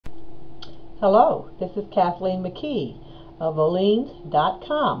Hello, this is Kathleen McKee of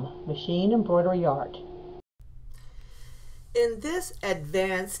Oleens.com, Machine Embroidery Art. In this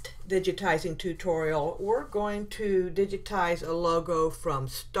advanced digitizing tutorial, we're going to digitize a logo from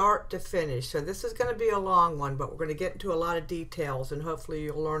start to finish. So this is going to be a long one, but we're going to get into a lot of details and hopefully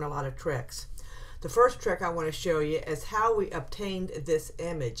you'll learn a lot of tricks. The first trick I want to show you is how we obtained this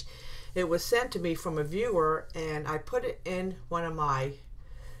image. It was sent to me from a viewer and I put it in one of my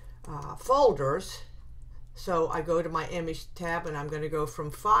folders. So I go to my image tab and I'm going to go from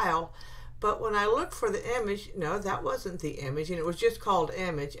file, but when I look for the image, no, that wasn't the image, and it was just called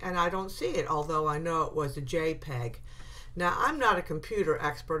image, and I don't see it, although I know it was a JPEG. Now, I'm not a computer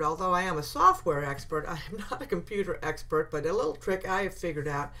expert, although I am a software expert. I am not a computer expert, but a little trick I have figured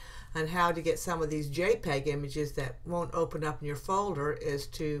out on how to get some of these JPEG images that won't open up in your folder is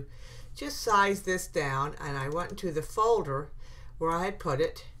to just size this down, and I went into the folder where I had put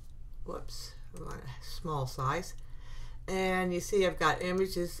it. Whoops, small size. And you see I've got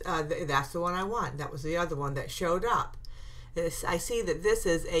images, that's the one I want. That was the other one that showed up. I see that this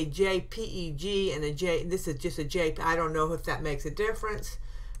is a JPEG and this is just a JPEG. I don't know if that makes a difference,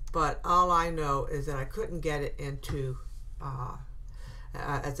 but all I know is that I couldn't get it into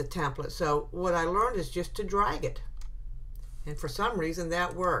as a template. So what I learned is just to drag it. And for some reason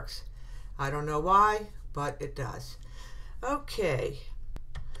that works. I don't know why, but it does. Okay.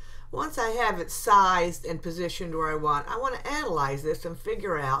 Once I have it sized and positioned where I want to analyze this and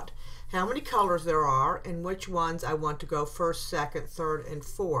figure out how many colors there are and which ones I want to go first, second, third, and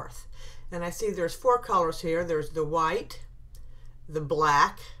fourth. And I see there's 4 colors here. There's the white, the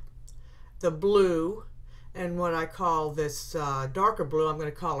black, the blue, and what I call this darker blue, I'm going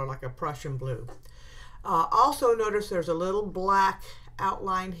to call it like a Prussian blue. Also notice there's a little black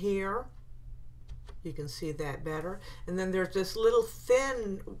outline here. You can see that better. And then there's this little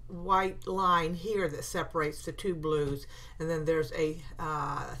thin white line here that separates the 2 blues. And then there's a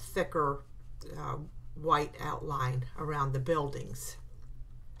thicker white outline around the buildings.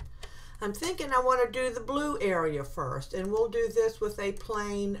 I'm thinking I want to do the blue area first. And we'll do this with a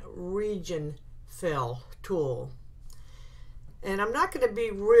plain region fill tool. And I'm not going to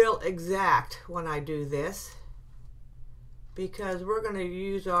be real exact when I do this, because we're going to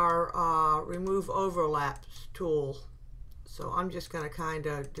use our remove overlaps tool. So I'm just going to kind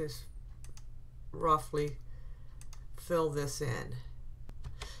of just roughly fill this in.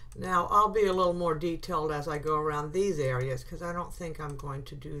 Now I'll be a little more detailed as I go around these areas, because I don't think I'm going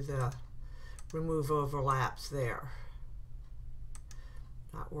to do the remove overlaps there.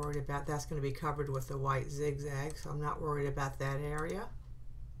 Not worried about that's going to be covered with the white zigzag, so I'm not worried about that area.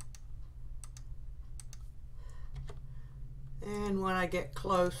 And when I get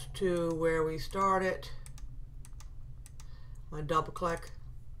close to where we started, I double click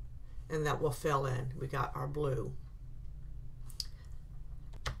and that will fill in. We got our blue.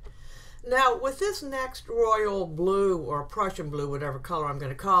 Now with this next royal blue or Prussian blue, whatever color I'm going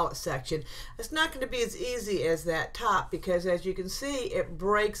to call it, section, it's not going to be as easy as that top, because as you can see it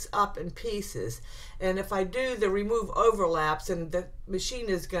breaks up in pieces. And if I do the remove overlaps, and the machine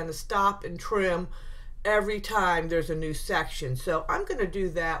is going to stop and trim every time there's a new section. So I'm going to do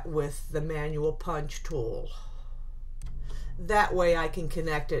that with the manual punch tool. That way I can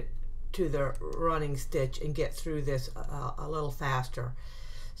connect it to the running stitch and get through this a little faster.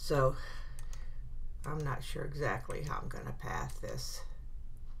 So I'm not sure exactly how I'm going to path this.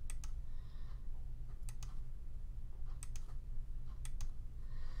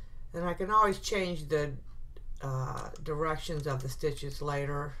 And I can always change the directions of the stitches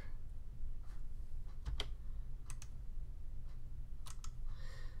later.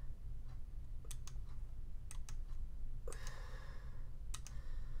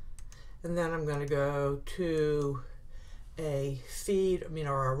 And then I'm going to go to a feed,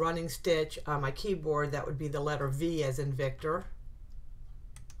 or a running stitch on my keyboard. That would be the letter V as in Victor.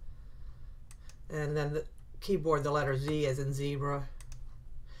 And then the keyboard, the letter Z as in zebra.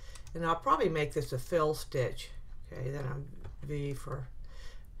 And I'll probably make this a fill stitch. Okay, then I'm V for,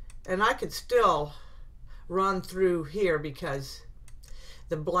 and I could still run through here because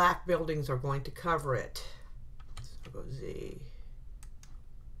the black buildings are going to cover it. So I'll go Z.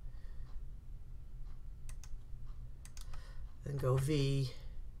 Then go V,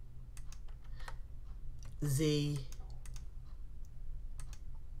 Z,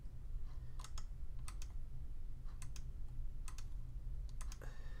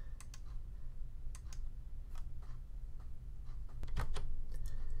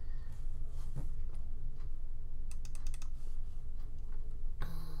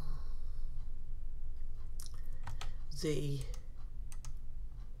 Z,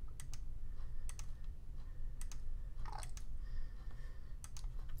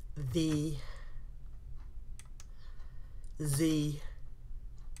 V, Z,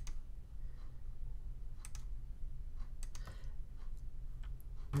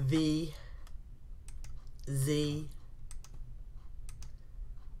 V, Z,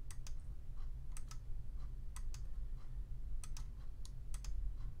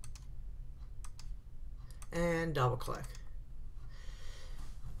 and double click.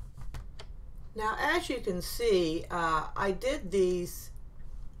 Now, as you can see, I did these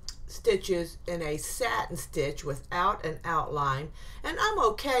stitches in a satin stitch without an outline, and I'm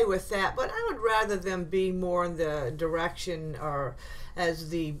okay with that, but I would rather them be more in the direction or as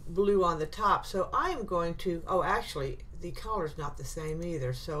the blue on the top. So I'm going to, oh, actually the color's not the same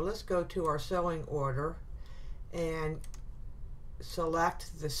either, so let's go to our sewing order and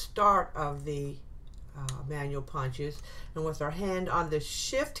select the start of the manual punches, and with our hand on the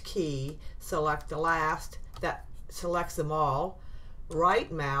shift key select the last. That selects them all.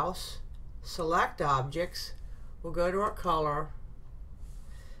 Right mouse, select objects. We'll go to our color.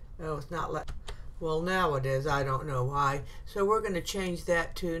 Oh, it's not let. Well, now it is. I don't know why. So we're going to change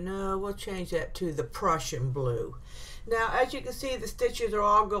that to, no, we'll change that to the Prussian blue. Now, as you can see, the stitches are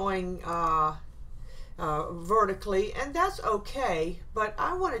all going vertically, and that's okay, but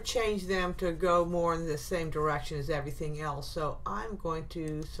I want to change them to go more in the same direction as everything else. So I'm going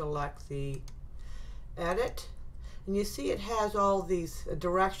to select the edit, and you see it has all these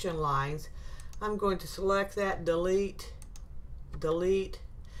direction lines. I'm going to select that, delete, delete,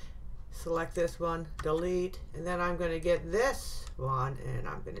 select this one, delete, and then I'm going to get this one and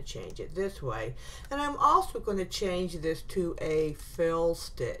I'm going to change it this way. And I'm also going to change this to a fill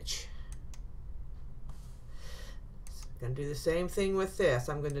stitch. Going to do the same thing with this.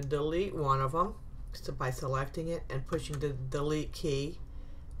 I'm going to delete one of them by selecting it and pushing the delete key,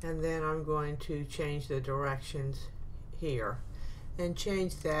 and then I'm going to change the directions here and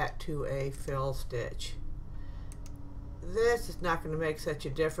change that to a fill stitch. This is not going to make such a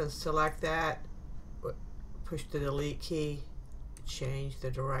difference. Select that, push the delete key, change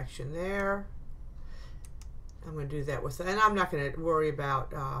the direction there. I'm going to do that with, and I'm not going to worry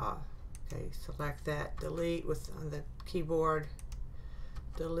about okay, select that, delete with on the keyboard,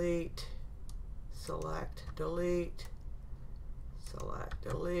 delete, select, delete, select,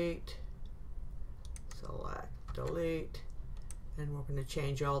 delete, select, delete, and we're going to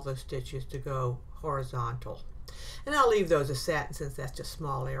change all those stitches to go horizontal. And I'll leave those as satin since that's a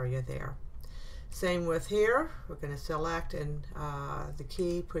small area there. Same with here. We're going to select and the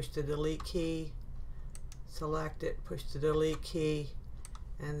key, push the delete key, select it, push the delete key,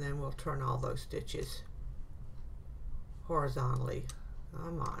 and then we'll turn all those stitches horizontally.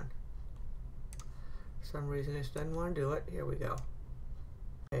 Come on. For some reason this doesn't want to do it. Here we go.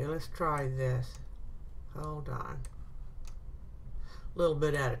 Okay, let's try this. Hold on. A little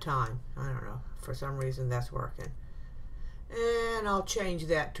bit at a time. I don't know. For some reason that's working. And I'll change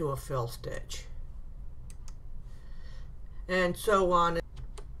that to a fill stitch. And so on.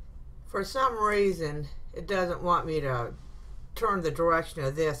 For some reason it doesn't want me to turn the direction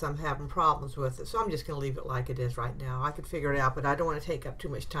of this. I'm having problems with it, so I'm just going to leave it like it is right now. I could figure it out, but I don't want to take up too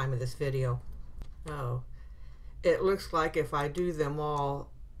much time in this video. Oh, it looks like if I do them all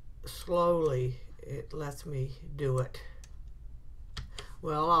slowly, it lets me do it.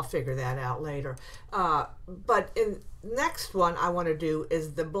 Well, I'll figure that out later. But in next one I want to do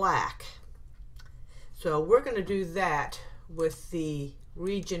is the black. So we're going to do that with the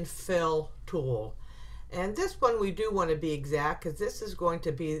region fill tool. And this one we do want to be exact because this is going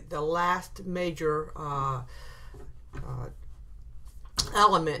to be the last major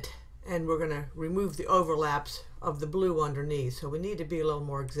element, and we're going to remove the overlaps of the blue underneath. So we need to be a little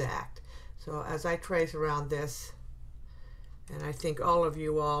more exact. So as I trace around this, and I think all of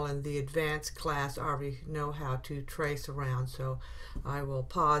you all in the advanced class already know how to trace around, so I will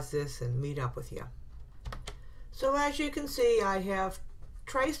pause this and meet up with you. So as you can see, I have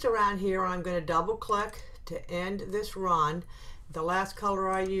traced around here. I'm going to double click to end this run. The last color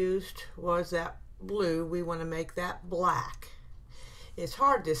I used was that blue. We want to make that black. It's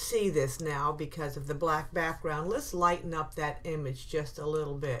hard to see this now because of the black background. Let's lighten up that image just a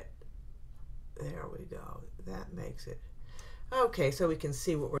little bit. There we go. That makes it. Okay, so we can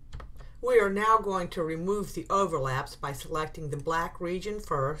see what we are now going to remove the overlaps by selecting the black region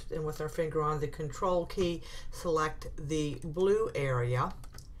first, and with our finger on the control key select the blue area,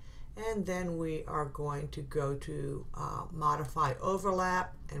 and then we are going to go to modify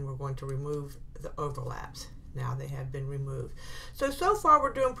overlap, and we're going to remove the overlaps. Now they have been removed. So far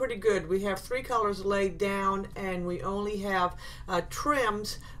we're doing pretty good. We have 3 colors laid down, and we only have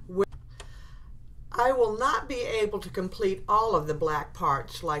trims. I will not be able to complete all of the black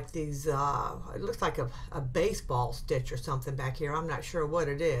parts like these, it looks like a baseball stitch or something back here. I'm not sure what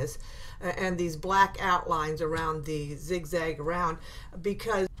it is. And these black outlines around the zigzag around,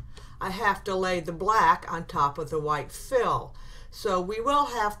 because I have to lay the black on top of the white fill. So we will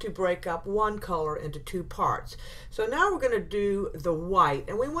have to break up one color into two parts. So now we're going to do the white,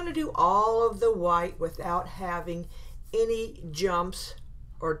 and we want to do all of the white without having any jumps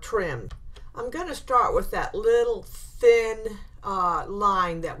or trim. I'm going to start with that little thin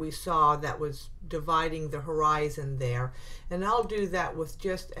line that we saw that was dividing the horizon there, and I'll do that with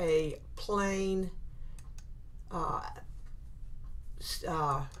just a plain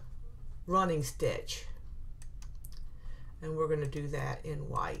running stitch, and we're going to do that in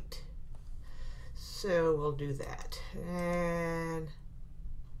white. So we'll do that, and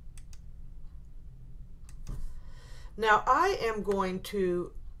now I am going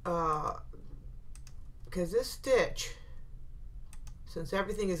to because this stitch, since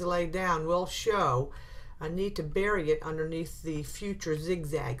everything is laid down, will show, I need to bury it underneath the future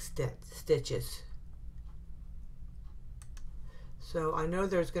zigzag stitches. So I know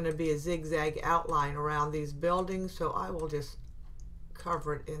there's going to be a zigzag outline around these buildings, so I will just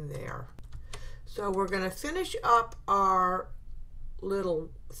cover it in there. So we're going to finish up our little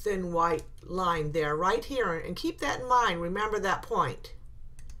thin white line there right here, and keep that in mind. Remember that point,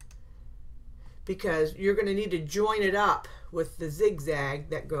 because you're going to need to join it up with the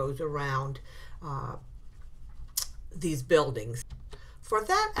zigzag that goes around these buildings. For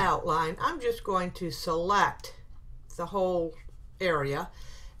that outline, I'm just going to select the whole area,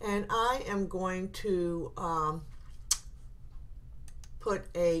 and I am going to put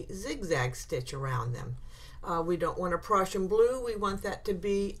a zigzag stitch around them. We don't want a Prussian blue, we want that to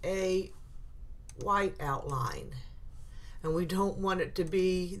be a white outline. And we don't want it to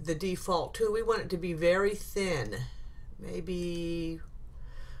be the default too. We want it to be very thin. Maybe,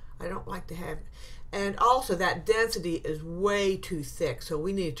 I don't like to have, and also that density is way too thick, so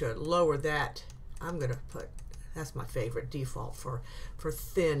we need to lower that. I'm going to put, that's my favorite default for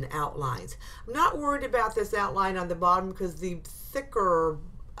thin outlines. I'm not worried about this outline on the bottom because the thicker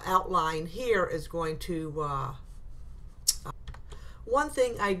outline here is going to one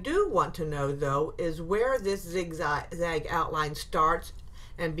thing I do want to know though is where this zigzag outline starts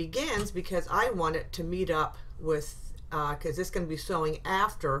and begins, because I want it to meet up with, because it's going to be sewing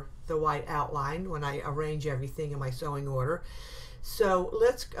after the white outline when I arrange everything in my sewing order. So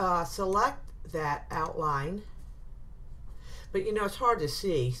let's select that outline, but you know it's hard to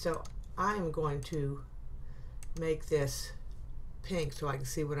see, so I'm going to make this pink so I can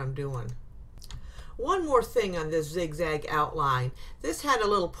see what I'm doing. One more thing on this zigzag outline, this had a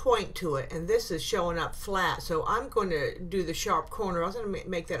little point to it, and this is showing up flat, so I'm going to do the sharp corner. I was going to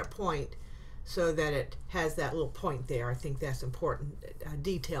make that a point so that it has that little point there. I think that's important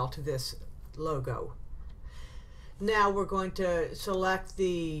detail to this logo. Now we're going to select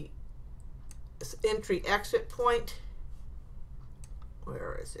the entry exit point.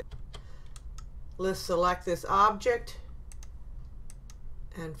 Where is it? Let's select this object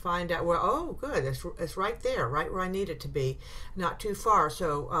and find out where, oh good, it's right there, right where I need it to be, not too far.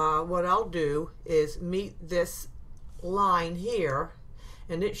 So what I'll do is meet this line here,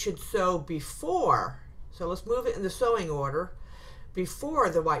 and it should sew before, so let's move it in the sewing order, before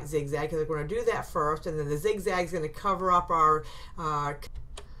the white zigzag, because we're going to do that first, and then the zigzag is going to cover up our,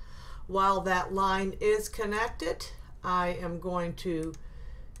 while that line is connected, I am going to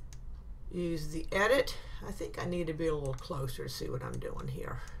use the edit. I think I need to be a little closer to see what I'm doing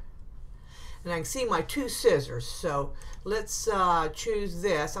here. And I can see my two scissors, so let's choose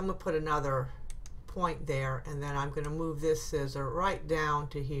this. I'm going to put another point there, and then I'm going to move this scissor right down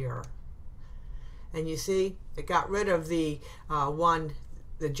to here. And you see, it got rid of the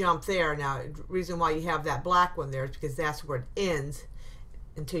the jump there. Now, the reason why you have that black one there is because that's where it ends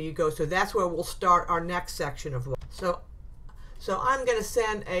until you go. So that's where we'll start our next section of. So I'm going to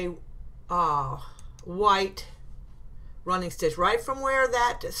send a white running stitch right from where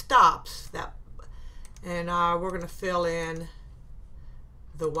that stops, and we're going to fill in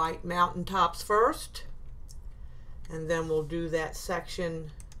the white mountaintops first, and then we'll do that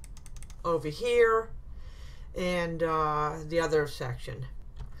section over here and the other section.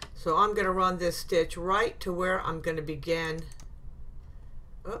 So I'm going to run this stitch right to where I'm going to begin.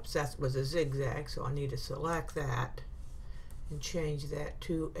 Oops, that was a zigzag, so I need to select that and change that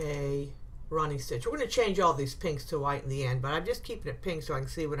to a running stitch. We're going to change all these pinks to white in the end, but I'm just keeping it pink so I can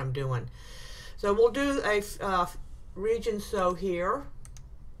see what I'm doing. So we'll do a region sew here,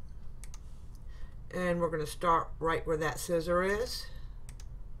 and we're going to start right where that scissor is,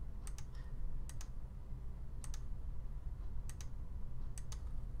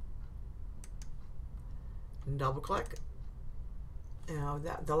 and double click. Now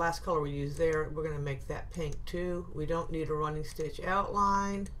the last color we used there, we're going to make that pink too. We don't need a running stitch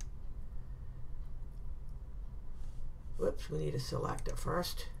outline. Whoops, we need to select it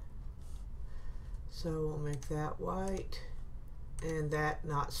first. So we'll make that white and that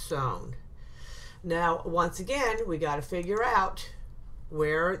not sewn. Now once again, we got to figure out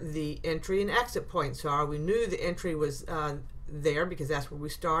where the entry and exit points are. We knew the entry was there because that's where we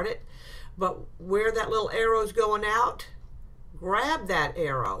started, but where that little arrow is going out, grab that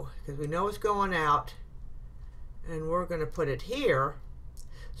arrow because we know it's going out, and we're going to put it here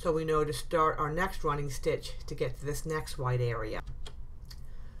so we know to start our next running stitch to get to this next white area.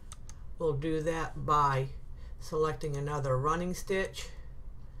 We'll do that by selecting another running stitch,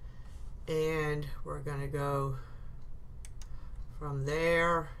 and we're going to go from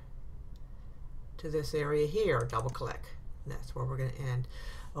there to this area here, double click. And that's where we're going to end.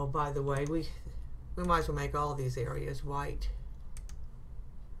 Oh, by the way, we might as well make all these areas white.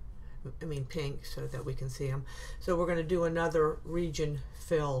 I mean pink, so that we can see them. So we're going to do another region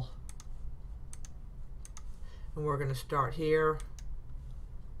fill. And we're going to start here.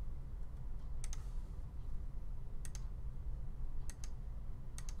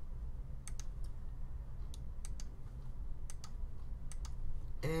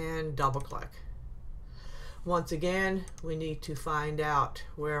 And double click. Once again, we need to find out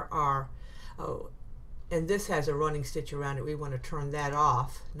where our, and this has a running stitch around it. We want to turn that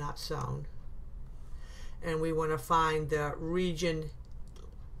off, not sewn. And we want to find the region,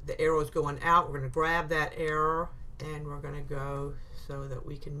 the arrow's going out. We're going to grab that arrow and we're going to go so that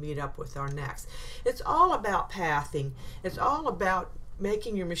we can meet up with our next. It's all about pathing. It's all about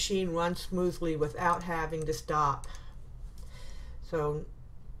making your machine run smoothly without having to stop. So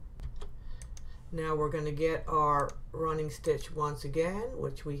now we're going to get our running stitch once again,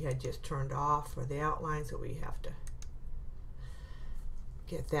 which we had just turned off for the outline, so we have to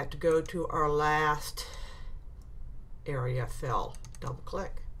get that to go to our last area fill. Double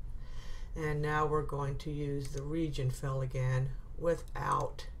click. And now we're going to use the region fill again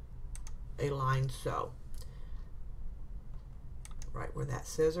without a line sew. Right where that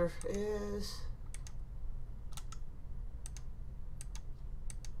scissor is.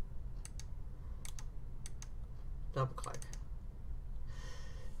 Double click.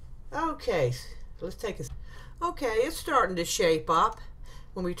 Okay, let's take a. Okay, it's starting to shape up.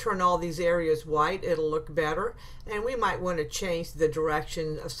 When we turn all these areas white, it'll look better. And we might want to change the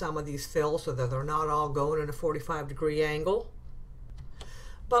direction of some of these fills so that they're not all going in a 45-degree angle.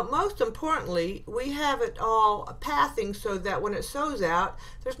 But most importantly, we have it all pathing so that when it sews out,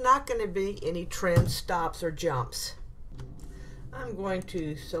 there's not going to be any trim stops or jumps. I'm going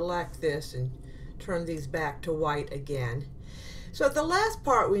to select this and turn these back to white again. So the last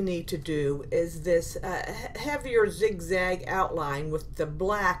part we need to do is this heavier zigzag outline with the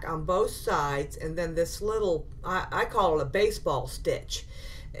black on both sides, and then this little, I call it a baseball stitch.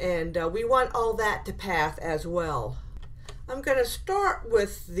 And we want all that to path as well. I'm going to start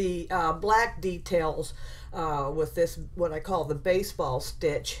with the black details with this, what I call the baseball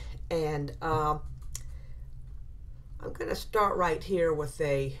stitch. And I'm going to start right here with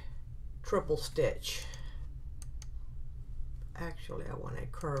a triple stitch. Actually, I want a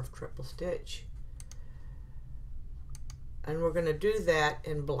curved triple stitch. And we're going to do that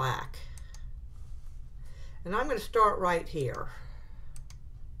in black. And I'm going to start right here.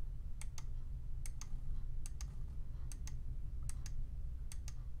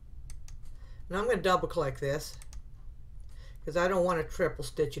 And I'm going to double click this because I don't want a triple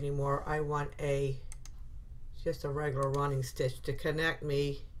stitch anymore. I want just a regular running stitch to connect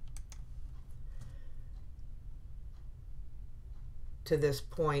me to this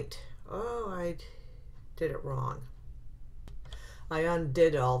point. Oh, I did it wrong. I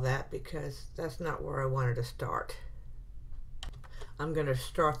undid all that because that's not where I wanted to start. I'm going to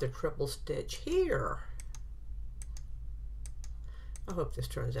start the triple stitch here. I hope this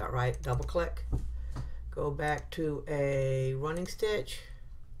turns out right. Double click, go back to a running stitch,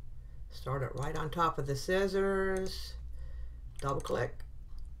 start it right on top of the scissors, double click,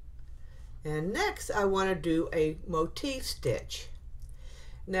 and next I want to do a motif stitch.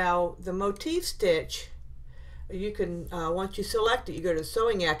 Now the motif stitch, you can, once you select it, you go to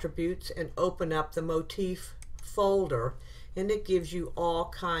sewing attributes and open up the motif folder, and it gives you all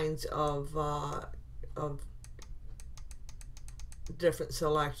kinds of different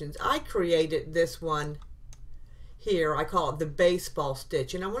selections. I created this one here. I call it the baseball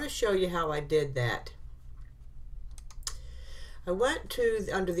stitch, and I want to show you how I did that. I went to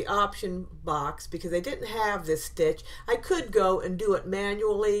under the option box because I didn't have this stitch. I could go and do it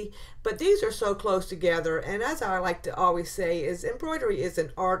manually, but these are so close together, and as I like to always say, is embroidery is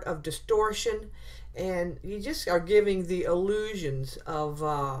an art of distortion, and you just are giving the illusions of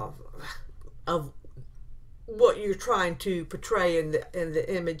what you're trying to portray in the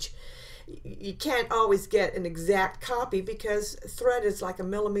image. You can't always get an exact copy because thread is like a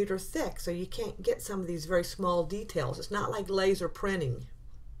millimeter thick, so you can't get some of these very small details. It's not like laser printing.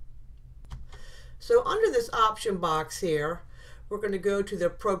 So under this option box here, we're going to go to the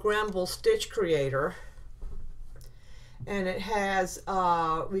programmable stitch creator, and it has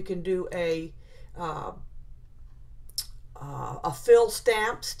we can do a fill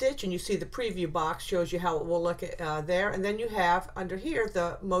stamp stitch, and you see the preview box shows you how it will look at there, and then you have under here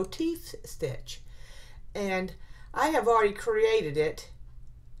the motif stitch, and I have already created it,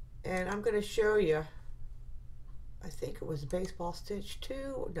 and I'm going to show you. I think it was baseball stitch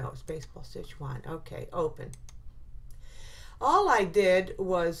 2. No, it's baseball stitch 1. Okay, open. All I did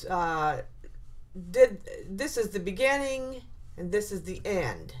was this is the beginning and this is the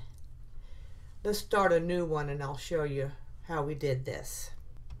end. Let's start a new one and I'll show you how we did this.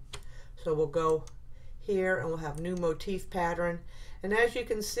 So we'll go here and we'll have new motif pattern, and as you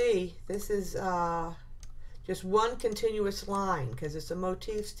can see, this is just one continuous line because it's a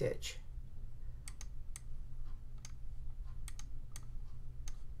motif stitch.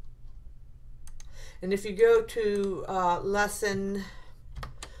 And if you go to lesson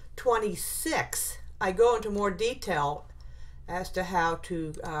 26, I go into more detail as to how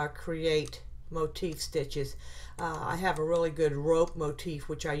to create motif stitches. I have a really good rope motif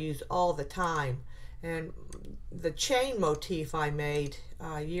which I use all the time, and the chain motif I made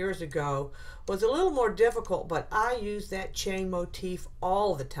years ago was a little more difficult, but I use that chain motif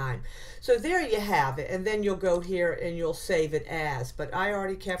all the time. So there you have it, and then you'll go here and you'll save it as, but I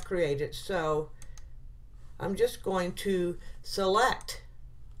already have created, so I'm just going to select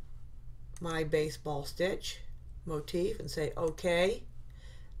my baseball stitch motif and say OK.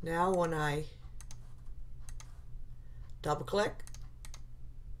 Now when I double click,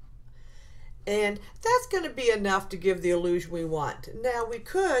 and that's going to be enough to give the illusion we want. Now we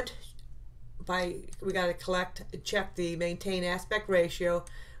could, we got to check the maintain aspect ratio.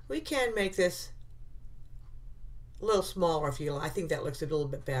 We can make this a little smaller if you like. I think that looks a little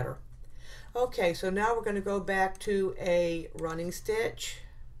bit better. Okay, so now we're going to go back to a running stitch.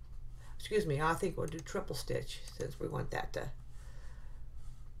 Excuse me, I think we'll do triple stitch since we want that to,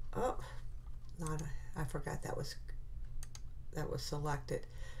 oh, I forgot that was selected.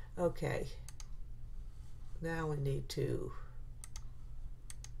 Okay, now we need to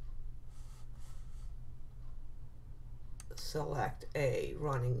select a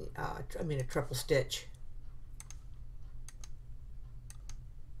running, a triple stitch.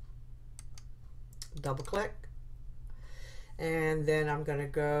 Double click, and then I'm going to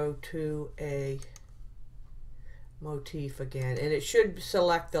go to a motif again, and it should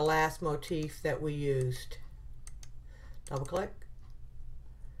select the last motif that we used. Double click.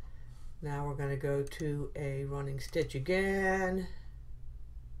 Now we're going to go to a running stitch again,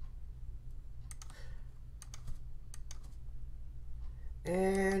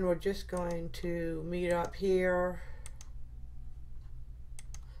 and we're just going to meet up here.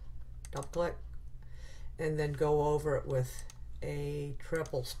 Double click, and then go over it with a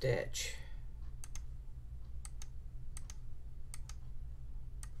triple stitch.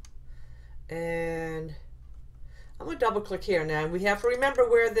 And I'm going to double click here now, and we have to remember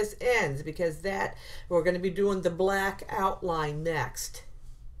where this ends because that we're going to be doing the black outline next.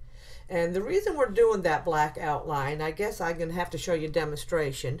 And the reason we're doing that black outline, I guess I'm going to have to show you a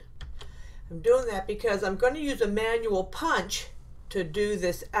demonstration. I'm doing that because I'm going to use a manual punch to do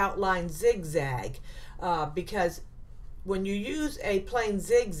this outline zigzag, because when you use a plain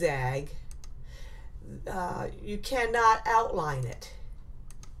zigzag, you cannot outline it.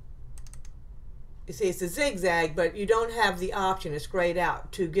 You see, it's a zigzag, but you don't have the option, it's grayed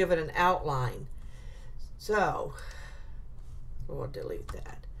out, to give it an outline. So we'll delete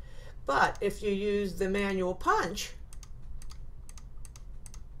that. But if you use the manual punch,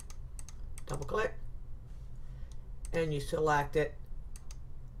 double click, and you select it,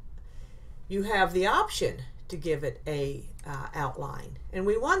 you have the option to give it a outline, and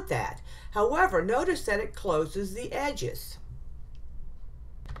we want that. However, notice that it closes the edges.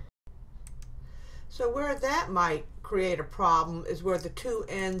 So where that might create a problem is where the two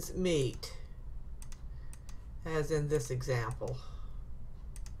ends meet, as in this example.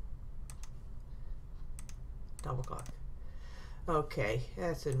 Double click. Okay,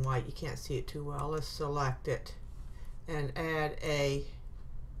 that's in white, you can't see it too well. Let's select it. and add a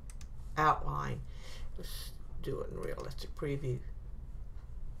outline. Let's do it in realistic preview.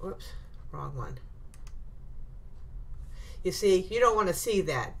 Whoops, wrong one. You see, you don't want to see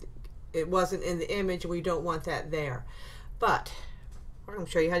that. It wasn't in the image, and we don't want that there. But we're going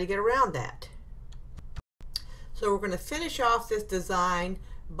to show you how to get around that. So we're going to finish off this design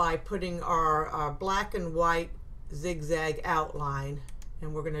by putting our black and white zigzag outline,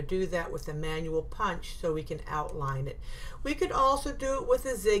 and we're going to do that with a manual punch so we can outline it. We could also do it with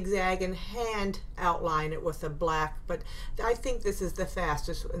a zigzag and hand outline it with a black, but I think this is the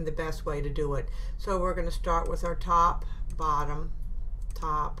fastest and the best way to do it. So we're going to start with our top, bottom,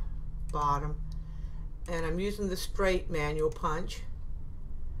 and I'm using the straight manual punch,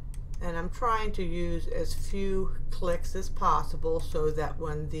 and I'm trying to use as few clicks as possible so that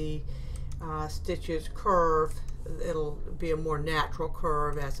when the stitches curve, it'll be a more natural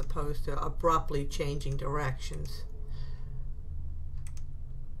curve as opposed to abruptly changing directions.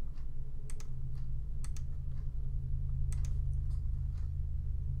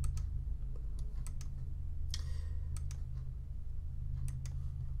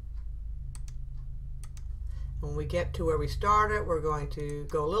 When we get to where we started, we're going to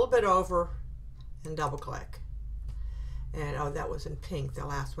go a little bit over and double click. And oh, that was in pink, the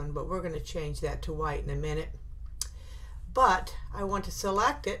last one, but we're going to change that to white in a minute. But I want to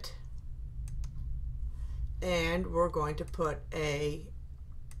select it, and we're going to put a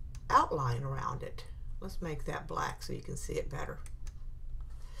outline around it. Let's make that black so you can see it better.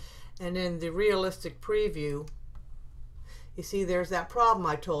 And in the realistic preview, you see there's that problem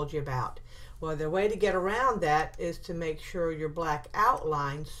I told you about. Well, the way to get around that is to make sure your black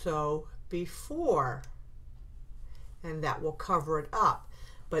outline so before, and that will cover it up.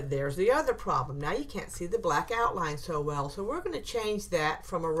 But there's the other problem. Now you can't see the black outline so well. So we're going to change that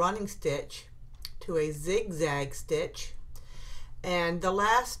from a running stitch to a zigzag stitch. And the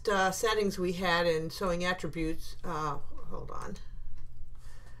last settings we had in sewing attributes, hold on,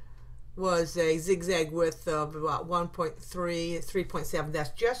 was a zigzag width of about 1.3, 3.7.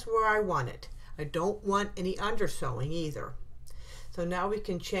 That's just where I want it. I don't want any undersewing either. So now we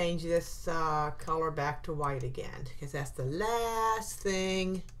can change this color back to white again, because that's the last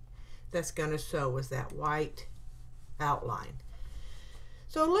thing that's going to sew, is that white outline.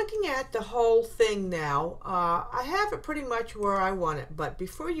 So looking at the whole thing now, I have it pretty much where I want it, but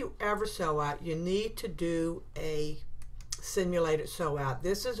before you ever sew out, you need to do a simulated sew out.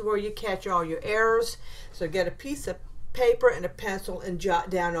 This is where you catch all your errors. So get a piece of paper and a pencil and jot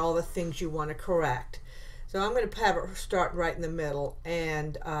down all the things you want to correct. So I'm going to have it start right in the middle,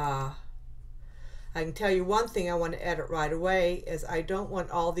 and I can tell you one thing I want to edit right away is I don't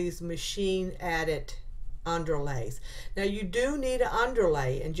want all these machine added underlays. Now you do need an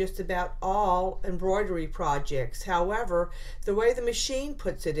underlay in just about all embroidery projects. However, the way the machine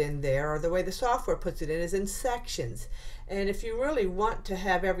puts it in there, or the way the software puts it in, is in sections. And if you really want to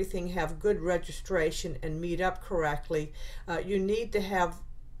have everything have good registration and meet up correctly, you need to have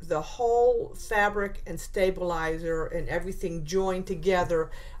the whole fabric and stabilizer and everything joined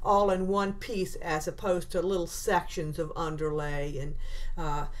together all in one piece, as opposed to little sections of underlay.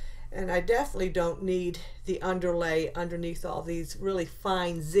 And I definitely don't need the underlay underneath all these really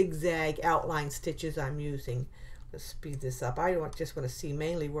fine zigzag outline stitches I'm using. Let's speed this up. I just want to see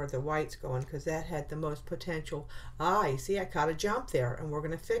mainly where the white's going, because that had the most potential. You see I caught a jump there, and we're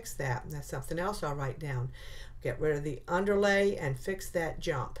going to fix that. And that's something else I'll write down. Get rid of the underlay and fix that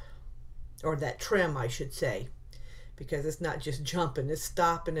jump, or that trim I should say, because it's not just jumping, it's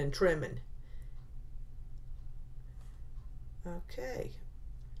stopping and trimming. Okay.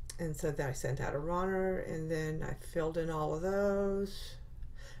 And so then I sent out a runner, and then I filled in all of those.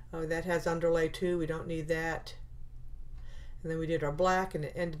 Oh, that has underlay too. We don't need that. And then we did our black, and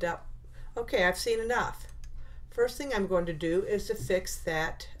it ended up, okay, I've seen enough. First thing I'm going to do is to fix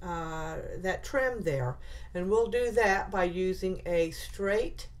that, that trim there. And we'll do that by using a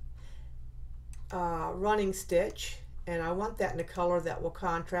straight running stitch. And I want that in a color that will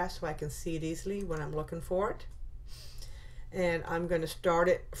contrast so I can see it easily when I'm looking for it. And I'm going to start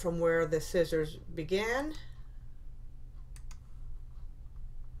it from where the scissors began.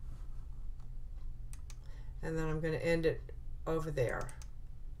 And then I'm going to end it over there.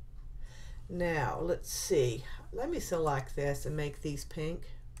 Now, let's see. Let me select this and make these pink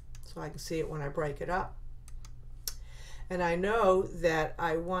so I can see it when I break it up. And I know that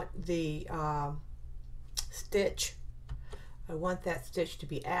I want the stitch, I want that stitch to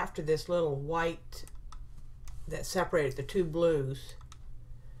be after this little white that separated the two blues.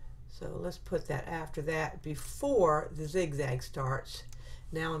 So let's put that after that, before the zigzag starts.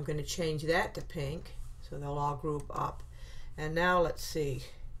 Now I'm going to change that to pink. So they'll all group up. And now let's see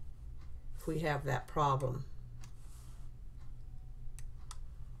if we have that problem.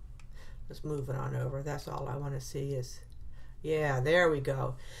 Let's move it on over. That's all I want to see is, yeah, there we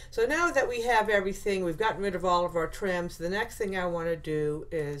go. So now that we have everything, we've gotten rid of all of our trims, the next thing I want to do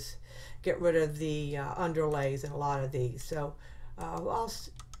is get rid of the underlays in a lot of these. So I'll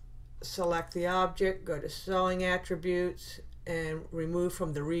select the object, go to sewing attributes, and remove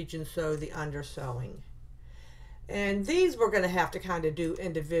from the region sew the undersewing. And these we're going to have to kind of do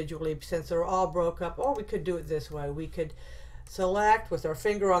individually since they're all broke up, or we could do it this way. We could select with our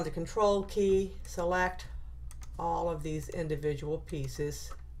finger on the control key, select all of these individual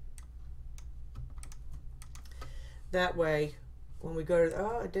pieces. That way, when we go to,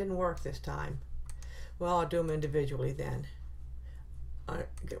 oh, it didn't work this time. Well, I'll do them individually then.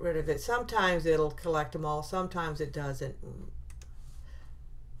 Get rid of it. Sometimes it'll collect them all, sometimes it doesn't.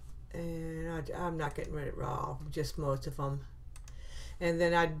 And I'm not getting rid of it all, just most of them. And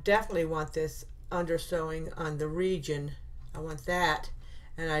then I definitely want this undersewing on the region. I want that.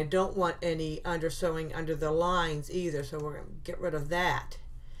 And I don't want any undersewing under the lines either, so we're going to get rid of that.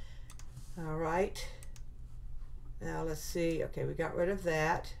 All right. Now let's see. Okay, we got rid of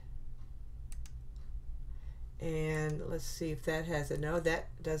that. And let's see if that has a, no, that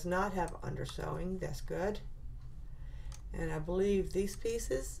does not have undersewing. That's good. And I believe these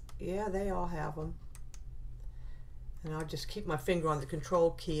pieces, yeah, they all have them. And I'll just keep my finger on the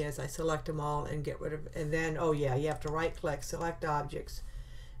control key as I select them all and get rid of, and then, oh yeah, you have to right click, select objects,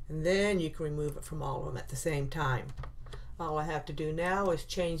 and then you can remove it from all of them at the same time. All I have to do now is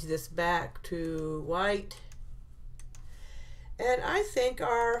change this back to white. And I think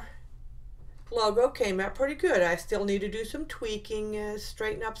our logo came out pretty good. I still need to do some tweaking,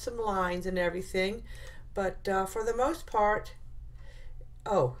 straighten up some lines and everything. But for the most part,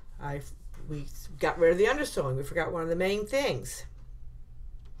 oh, we got rid of the undersewing. We forgot one of the main things.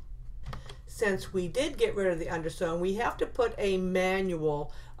 Since we did get rid of the undersewing, we have to put a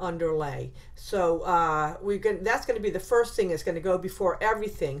manual underlay. So that's going to be the first thing that's going to go before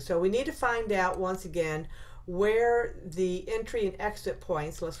everything. So we need to find out, once again, where the entry and exit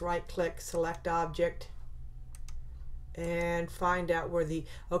points. Let's right click, select object, and find out where the,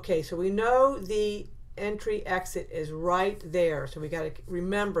 okay, so we know the entry exit is right there, so we got to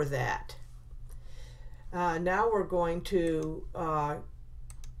remember that. Now we're going to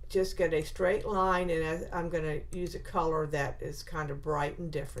just get a straight line, and I'm going to use a color that is kind of bright and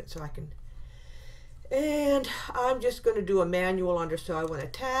different, so I can, and I'm just going to do a manual under, so I want to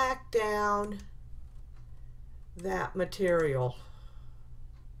tack down that material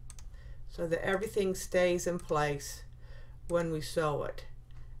so that everything stays in place when we sew it.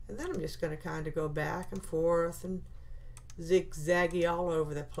 And then I'm just going to kind of go back and forth and zigzaggy all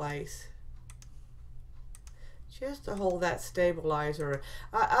over the place just to hold that stabilizer.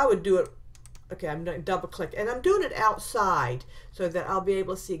 I would do it, okay, I'm going to double click, and I'm doing it outside so that I'll be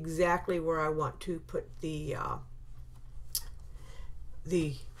able to see exactly where I want to put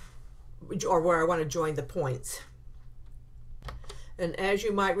or where I want to join the points. And as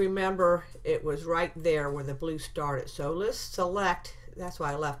you might remember, it was right there where the blue started. So let's select, that's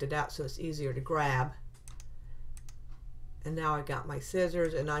why I left it out so it's easier to grab. And now I got my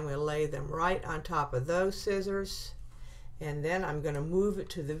scissors, and I'm going to lay them right on top of those scissors. And then I'm going to move it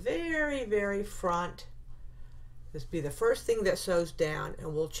to the very, very front. This will be the first thing that sews down,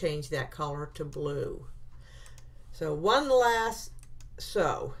 and we'll change that color to blue. So one last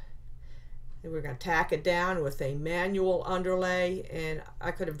sew. And we're going to tack it down with a manual underlay, and I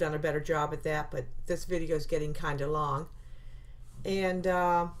could have done a better job at that, but this video is getting kind of long. And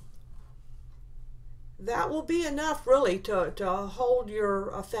that will be enough really to hold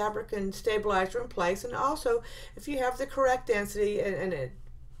your fabric and stabilizer in place. And also, if you have the correct density and it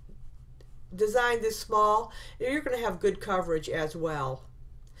designed this small, you're going to have good coverage as well.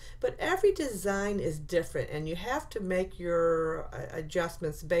 But every design is different, and you have to make your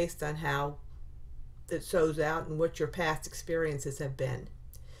adjustments based on how it sews out and what your past experiences have been.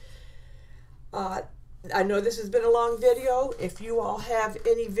 I know this has been a long video. If you all have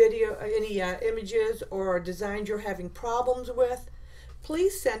any images or designs you're having problems with,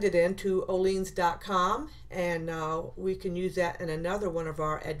 please send it in to oleens.com, and we can use that in another one of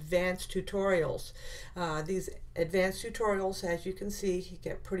our advanced tutorials. These advanced tutorials, as you can see,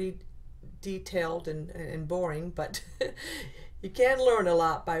 get pretty detailed and boring, but you can learn a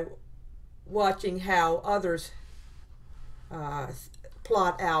lot by watching how others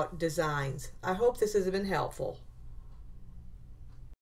plot out designs. I hope this has been helpful.